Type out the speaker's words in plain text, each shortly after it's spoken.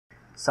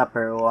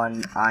Supper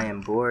 1, I am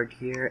bored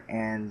here,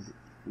 and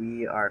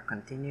we are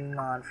continuing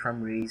on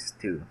from Raze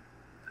 2.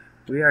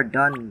 We're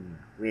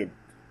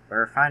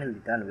finally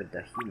done with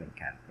the human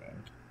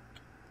campaign.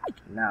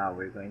 Now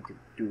we're going to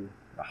do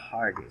the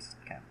hardest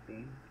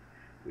campaign,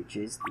 which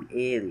is the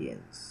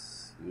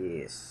aliens.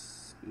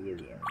 Yes,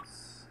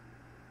 aliens.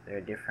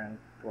 They're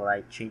different. Will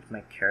I change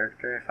my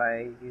character if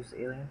I use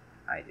alien?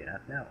 I do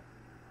not know.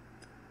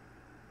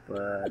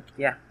 But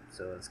yeah,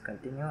 so let's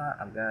continue.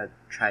 I'm gonna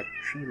try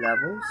 3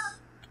 levels.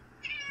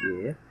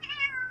 Yeah.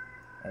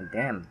 And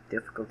damn,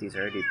 difficulty's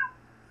already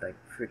like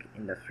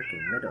in the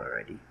freaking middle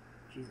already.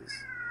 Jesus.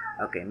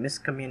 Okay,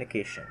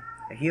 miscommunication.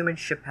 A human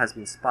ship has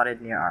been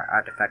spotted near our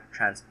artifact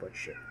transport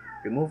ship.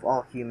 Remove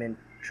all human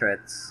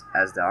threats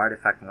as the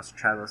artifact must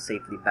travel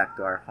safely back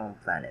to our home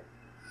planet.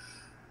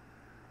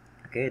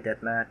 Okay,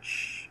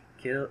 deathmatch.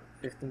 Kill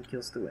 15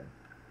 kills to win.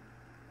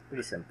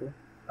 Pretty simple.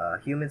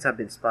 Humans have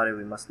been spotted.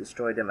 We must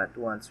destroy them at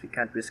once. We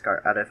can't risk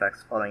our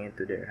artifacts falling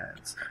into their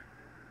hands.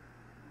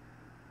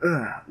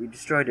 We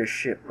destroyed their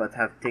ship, but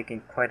have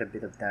taken quite a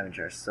bit of damage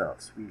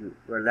ourselves.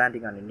 We're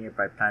landing on a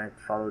nearby planet.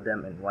 Follow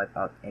them and wipe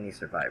out any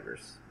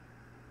survivors.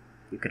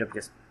 You could have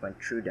just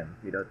went through them.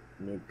 You don't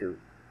need to,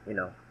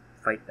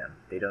 fight them.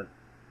 They don't...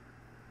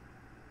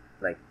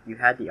 Like, you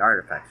had the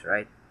artifacts,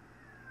 right?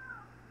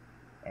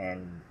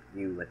 And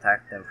you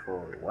attacked them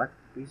for what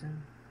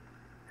reason?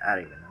 I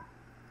don't even know.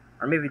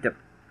 Or maybe the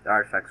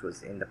artifacts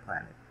was in the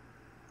planet.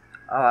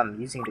 Oh, I'm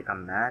using the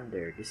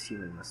commander. This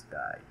human must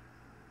die.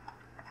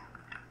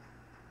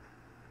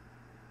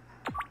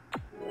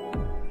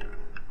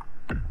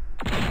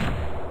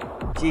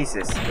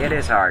 Jesus, it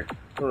is hard.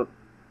 Oop.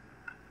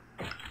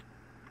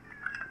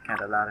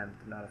 Can't allow them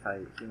to notify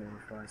human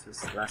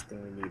influences. Last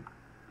thing we need.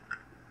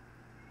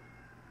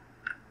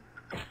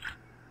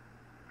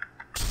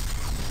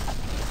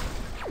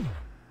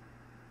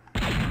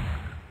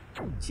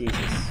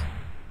 Jesus.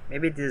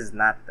 Maybe this is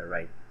not the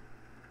right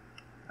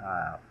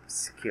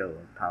skill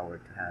and power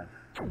to have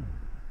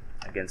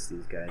against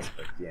these guys,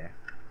 but yeah.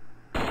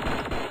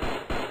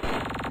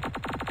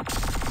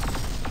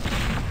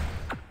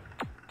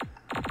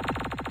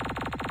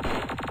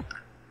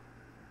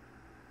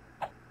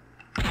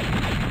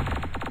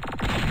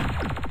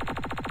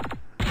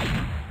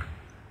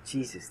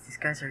 Jesus, these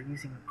guys are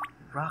using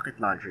rocket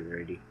launchers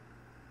already.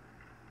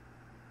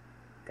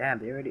 Damn,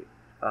 they already...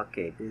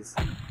 Okay, this...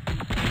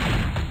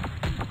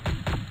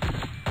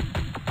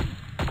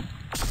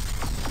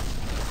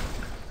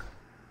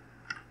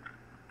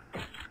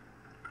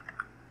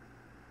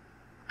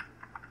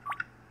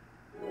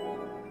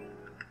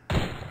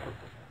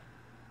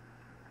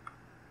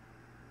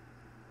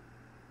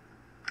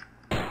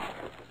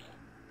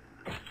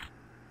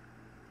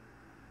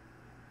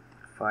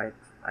 Fight.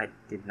 I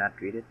did not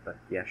read it, but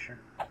yeah, sure.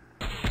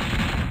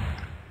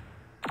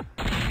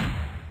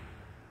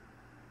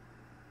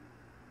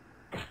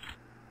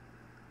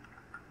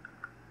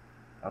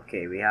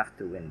 Okay, we have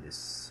to win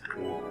this.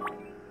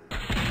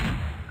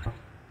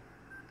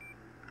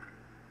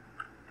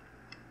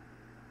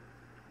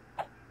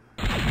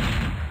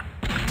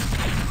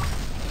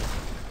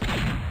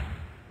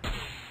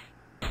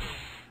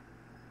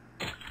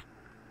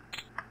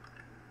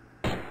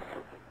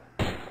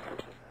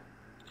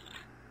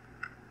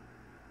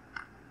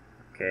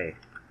 Okay,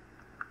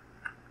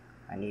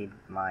 I need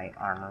my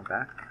armor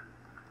back.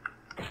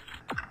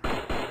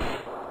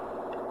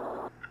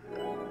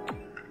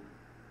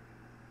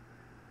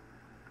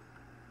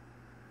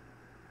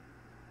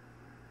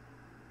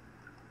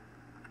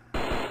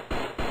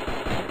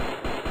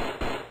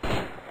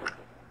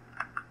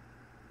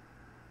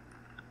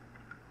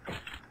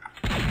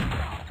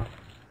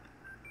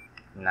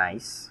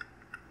 Nice.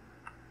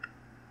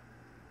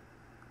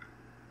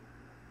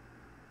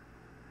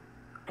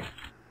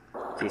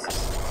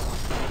 Jesus.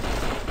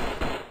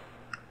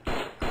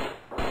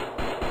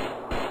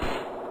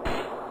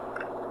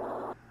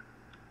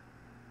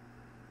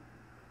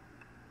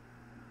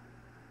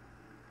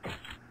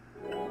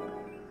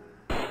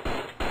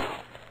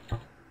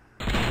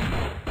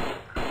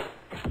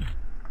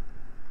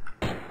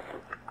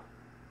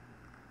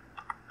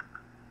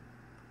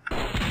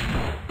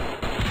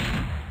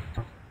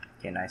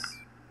 Okay, nice.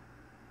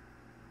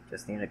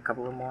 Just need a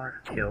couple of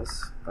more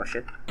kills. Oh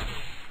shit.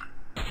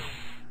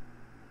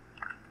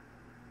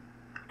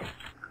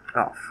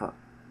 Oh fuck.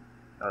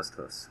 That was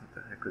close. What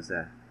the heck was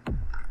that?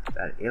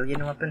 That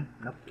alien weapon?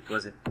 Nope, it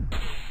wasn't.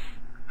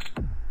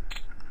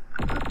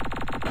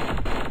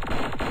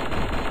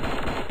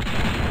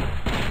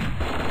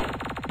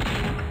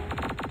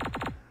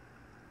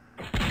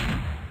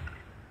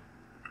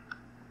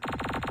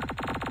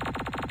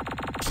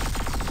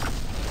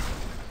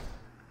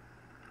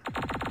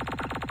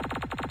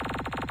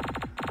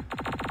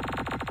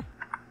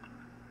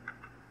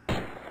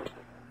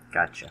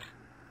 Gotcha.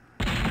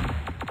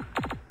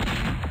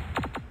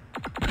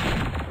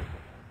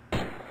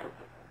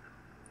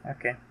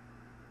 Okay.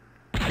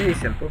 Pretty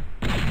simple.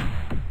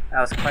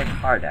 That was quite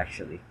hard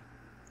actually.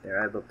 They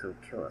were able to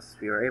kill us.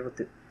 We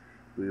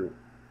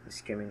This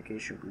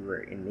communication, we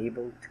were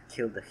enabled to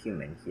kill the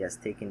human. He has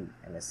taken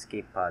an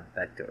escape pod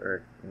back to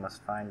Earth. We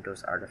must find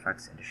those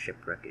artifacts in the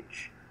ship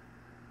wreckage.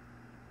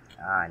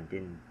 And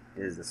then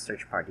this is the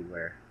search party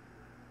where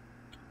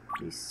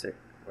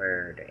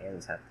where the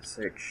aliens have to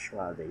search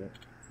while the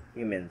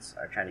humans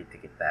are trying to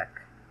take it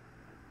back.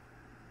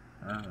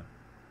 I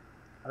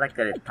like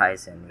that it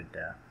ties in with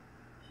the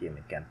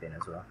human campaign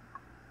as well.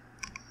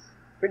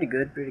 Pretty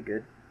good, pretty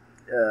good.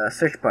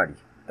 Search party.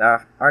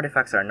 The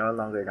artifacts are no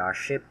longer in our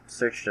ship.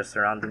 Search the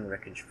surrounding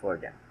wreckage for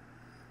them.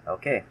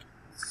 Okay,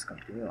 let's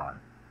continue on.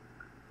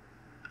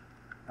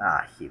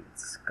 Human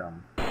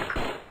scum.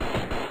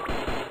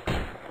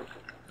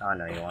 Oh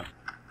no, you won't.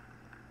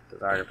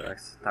 Those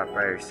artifacts. Top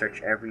priority.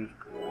 Search every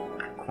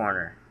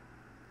corner.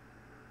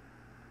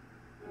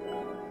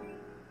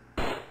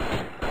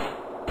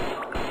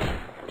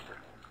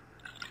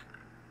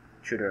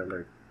 Shooter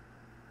alert.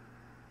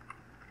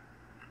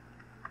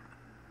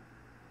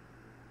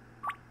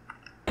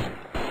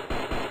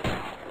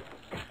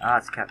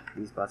 It's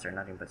these bots are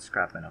nothing but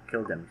scrap and I'll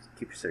kill them.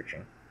 Keep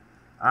searching.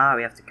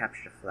 We have to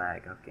capture the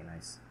flag. Okay,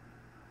 nice.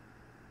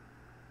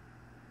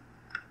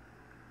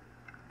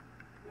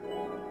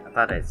 I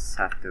thought I'd just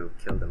have to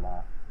kill them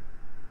all.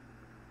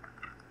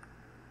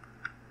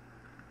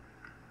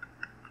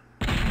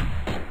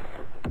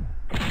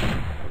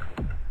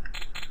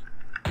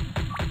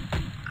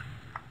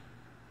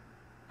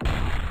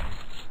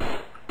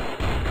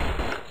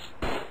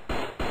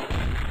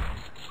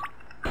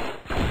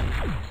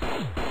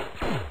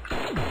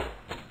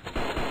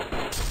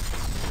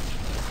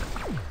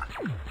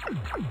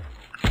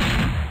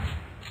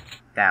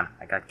 Damn,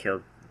 I got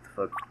killed. What the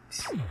fuck?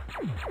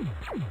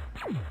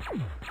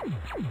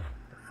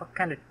 The fuck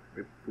kind of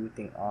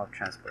rebooting all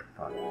transport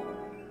pods?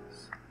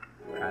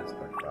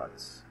 Transport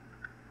pods.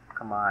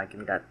 Come on, give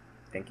me that.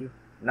 Thank you.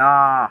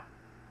 No!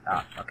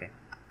 Okay.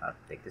 I'll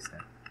take this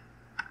then.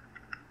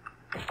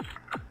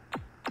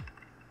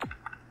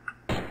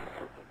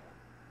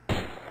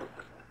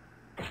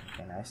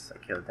 Okay, nice. I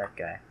killed that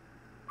guy.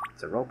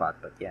 It's a robot,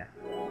 but yeah.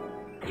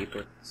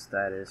 Reboot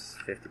status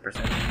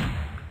 50%.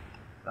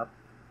 Up.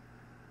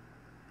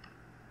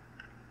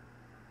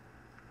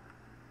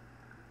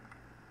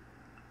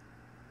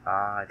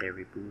 They're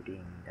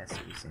rebooting. That's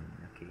the reason.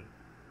 Okay.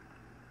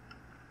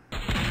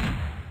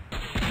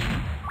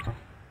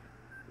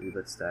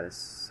 Reboot status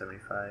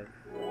 75.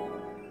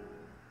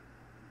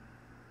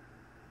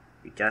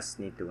 We just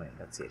need to win.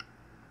 That's it.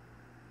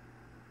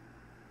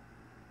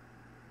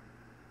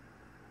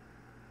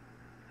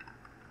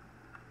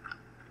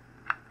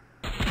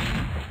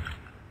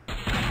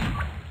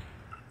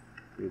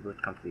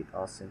 Reboot complete.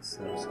 All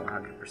systems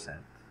 100%.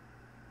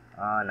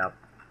 No.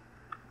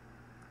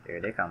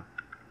 Here they come.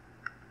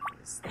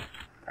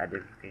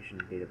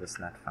 Identification data was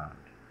not found.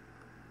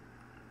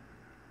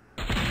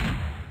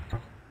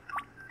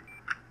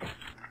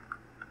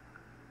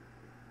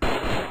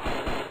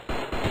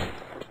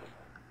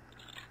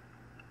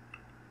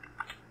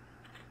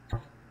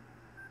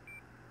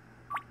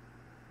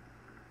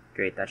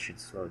 Great, that should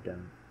slow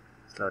down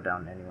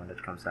anyone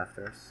that comes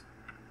after us.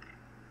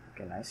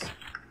 Okay, nice.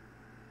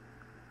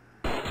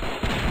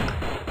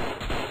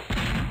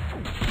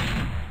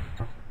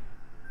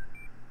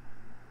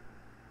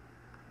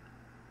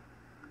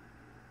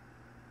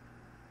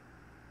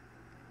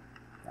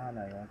 Oh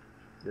no, yeah.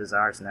 This is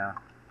ours now.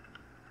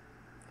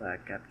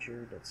 Flag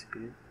capture, that's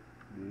good.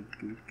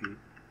 Good.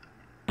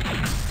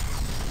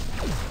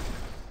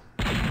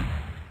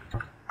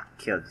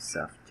 Kill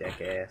yourself,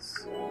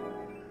 jackass.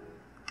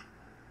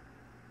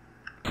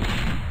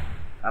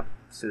 Up,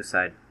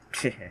 suicide.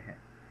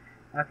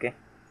 Okay.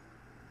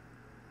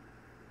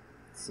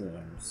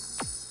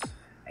 Seems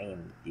I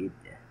am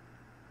dead.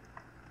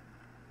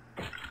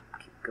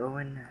 Keep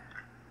going.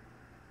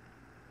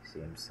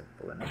 Seems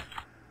simple enough.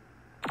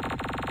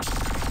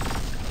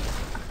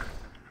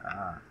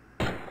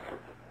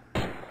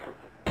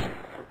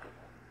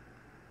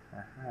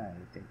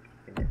 You think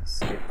you can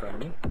escape from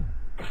me?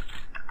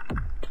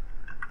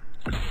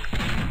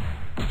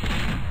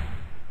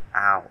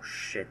 Ow,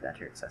 shit, that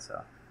hurts us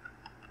all.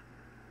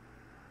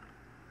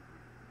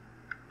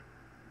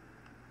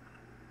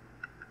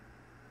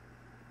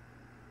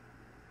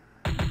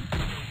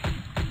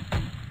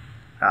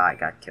 I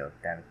got killed,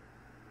 damn it.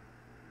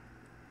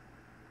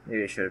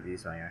 Maybe I should have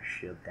used my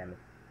shield, damn it.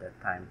 That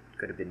time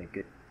could have been a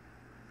good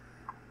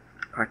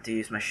part to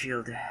use my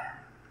shield.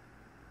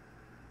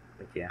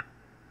 But yeah.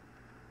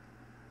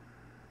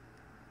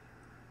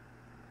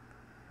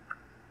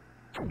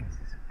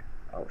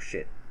 Oh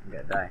shit, I'm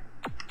gonna die.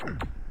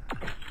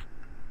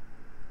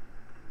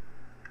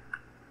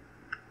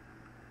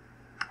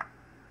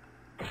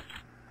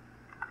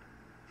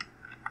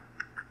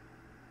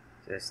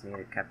 Just need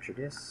to capture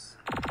this.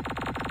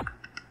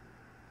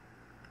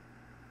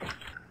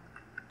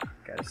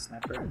 Got a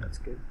sniper, that's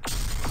good.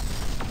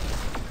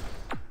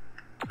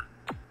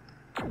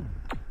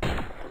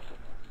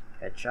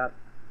 Headshot.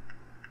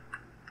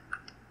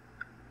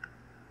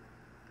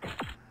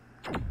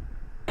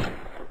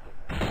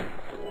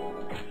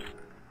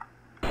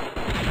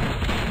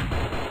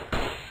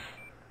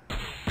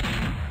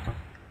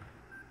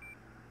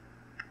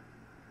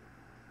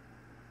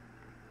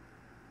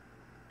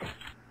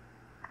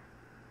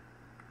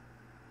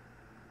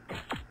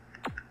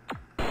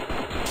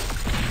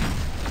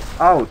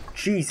 Oh,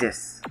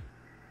 Jesus!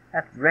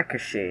 That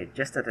ricocheted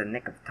just at the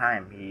nick of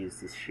time he used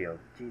his shield.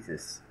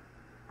 Jesus.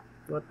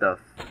 What the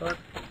fuck?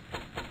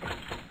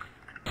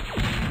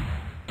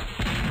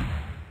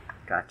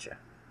 Gotcha.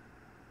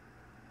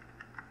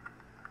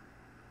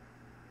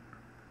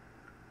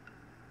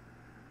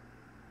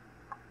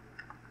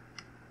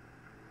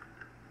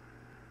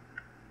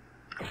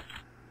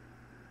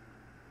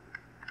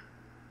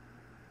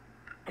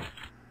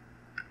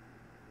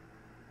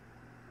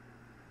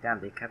 Damn,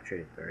 they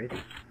captured it already.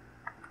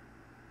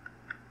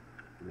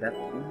 Do that,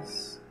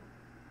 please.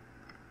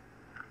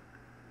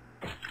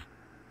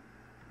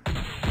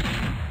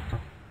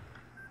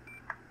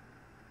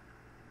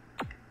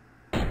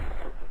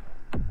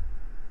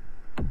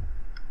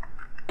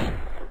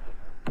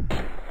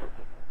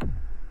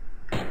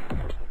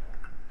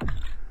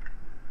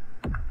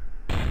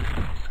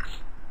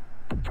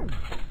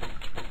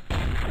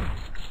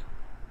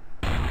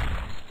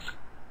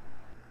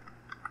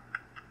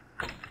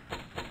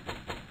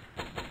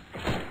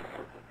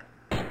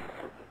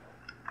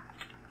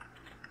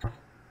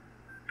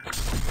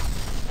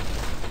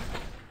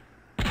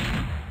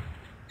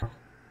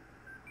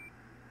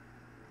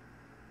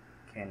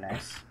 Okay,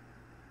 nice.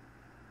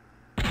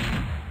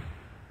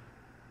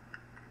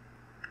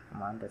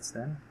 Come on, that's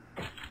done.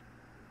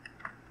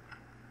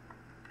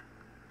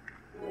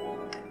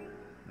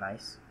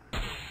 Nice.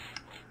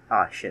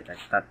 Ah, shit, I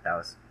thought that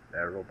was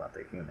a robot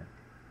or human.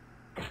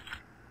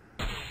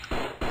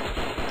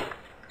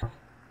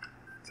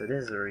 So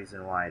this is the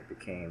reason why it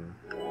became...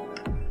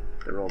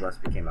 the robots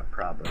became a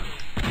problem.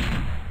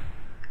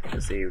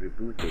 Because they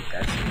rebooted,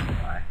 that's the reason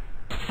why.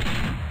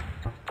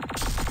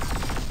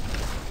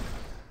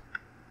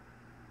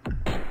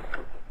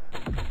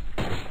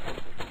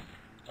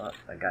 Oh,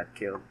 I got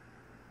killed.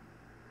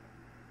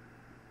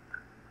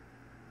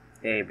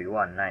 Hey, we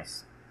won,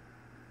 nice.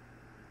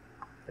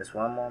 Just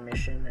one more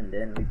mission and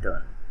then we're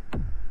done.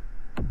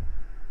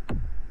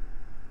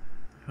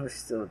 We're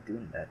still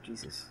doing that,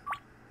 Jesus.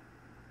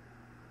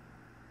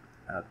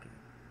 Okay.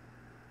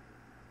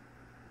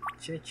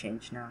 Should I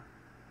change now?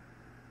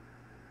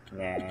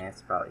 Nah,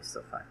 it's probably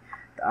still fine.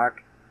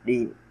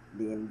 The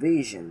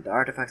invasion. The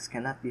artifacts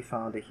cannot be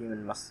found. The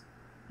human must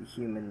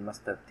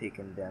have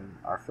taken them.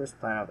 Our first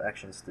plan of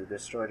action is to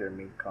destroy their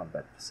main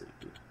combat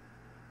facility.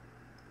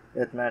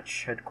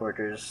 Deathmatch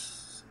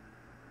headquarters.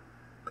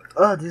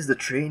 Oh, this is the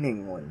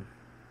training one.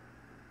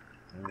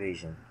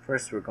 Invasion.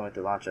 First, we're going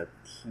to launch a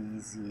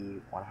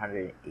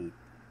TZ-108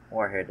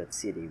 warhead at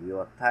city. We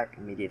will attack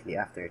immediately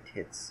after it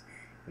hits.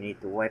 We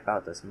need to wipe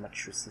out as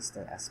much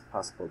resistance as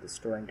possible,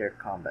 destroying their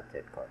combat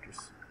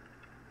headquarters.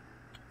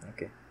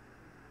 Okay.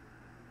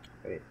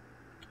 Wait.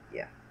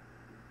 Yeah.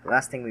 The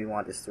last thing we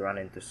want is to run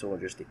into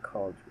soldiers they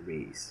called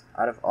Raze.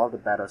 Out of all the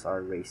battles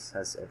our race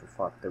has ever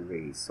fought, the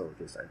Raze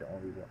soldiers are the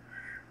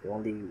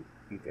only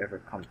we've ever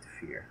come to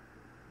fear.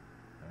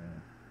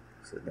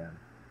 So then,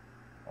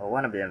 well,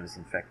 one of them is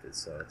infected,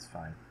 so it's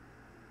fine.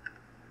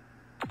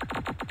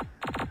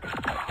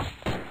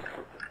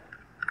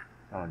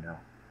 Oh no.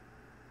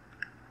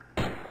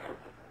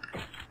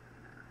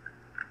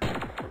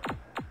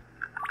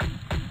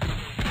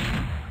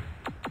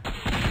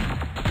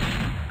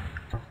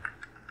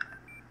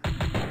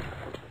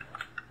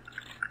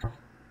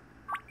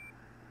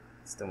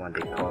 It's the one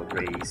they call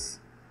Raze.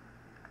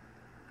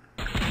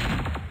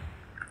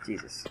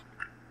 Jesus.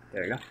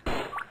 There you go.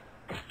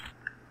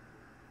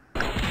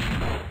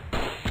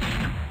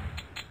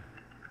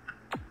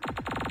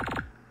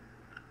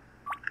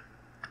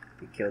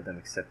 We killed them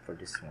except for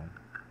this one.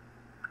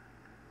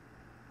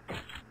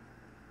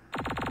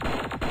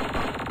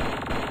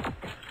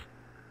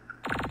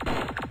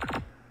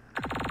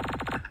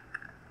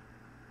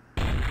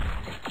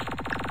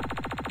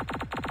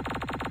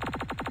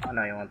 Oh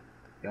no, you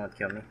won't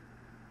kill me.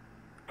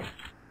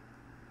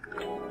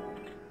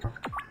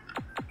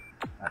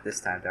 Not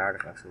this time, the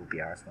artifacts will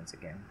be ours once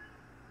again.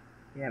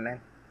 Yeah, man.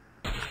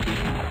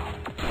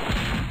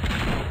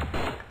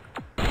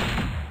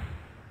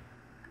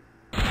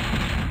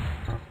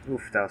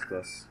 Oof, that was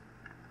close.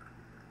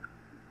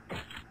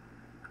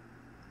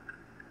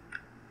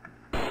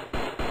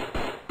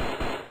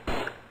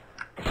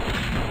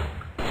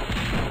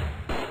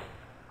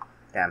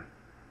 Damn.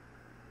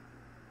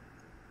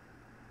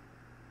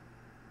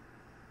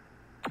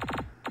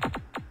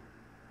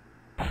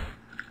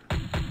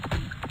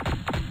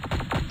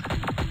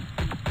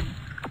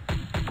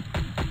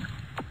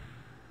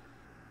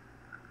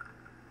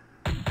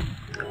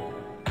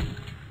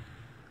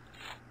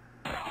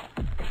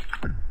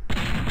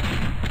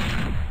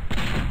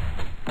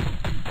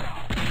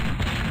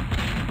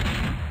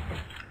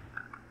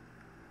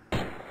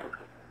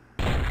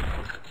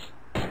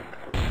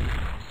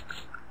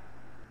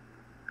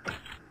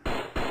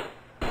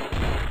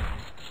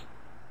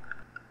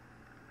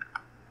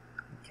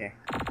 Okay.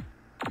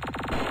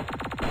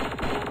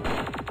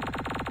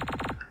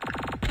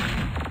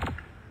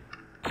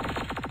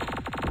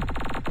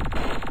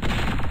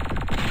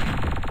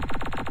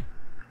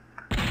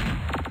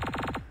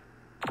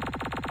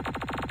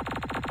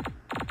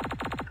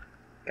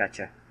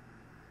 Gotcha.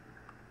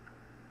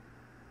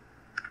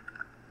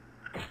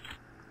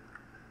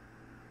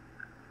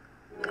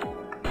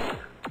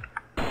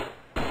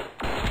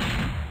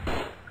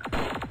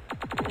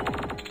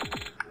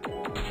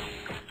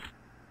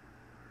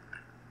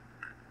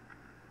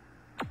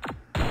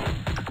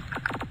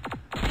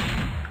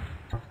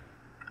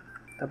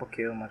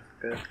 kill,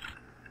 motherfucker.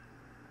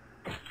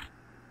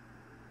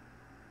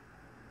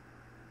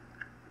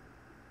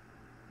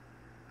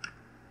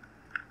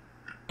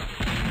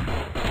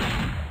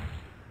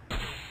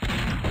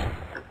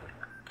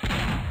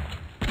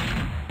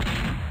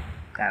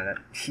 Damn it,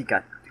 he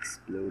got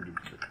exploded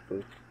with the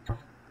boat.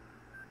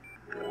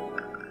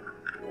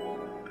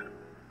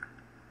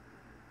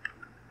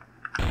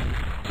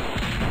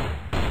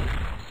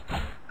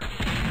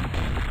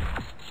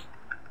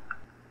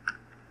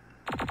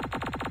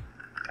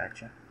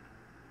 Gotcha.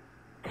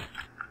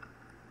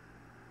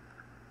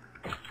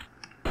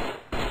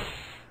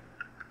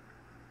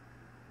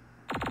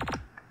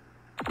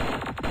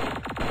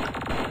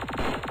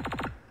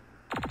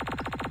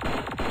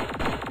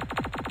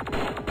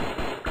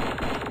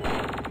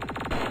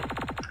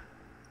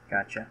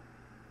 Gotcha.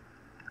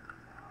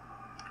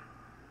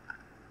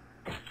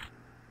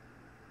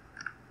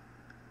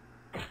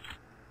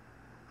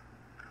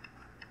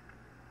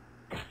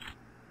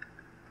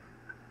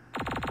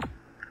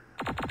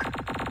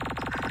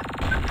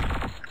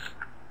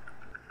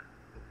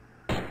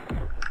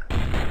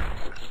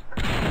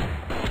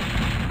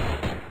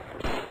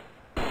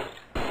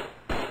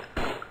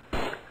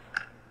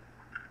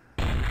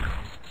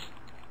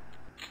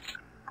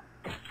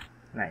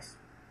 Nice.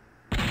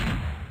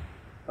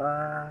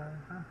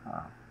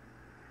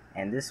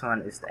 And this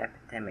one is the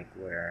epidemic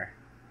where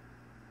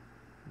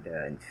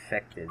the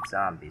infected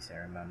zombies, I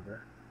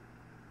remember.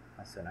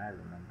 That's what I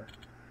remember.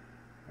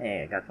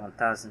 Hey, I got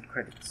 1,000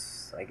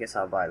 credits. I guess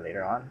I'll buy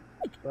later on.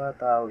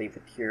 But I'll leave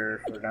it here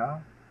for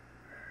now.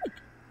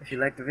 If you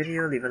liked the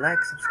video, leave a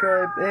like,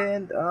 subscribe,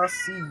 and I'll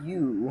see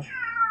you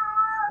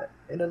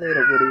in a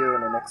later video,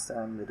 in the next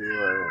time video,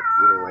 or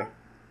either way.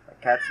 My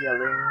cat's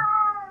yelling.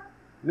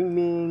 Ming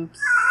ming.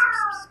 Psst,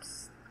 psst, psst,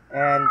 psst.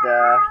 And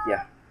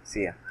yeah,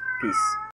 see ya. Peace.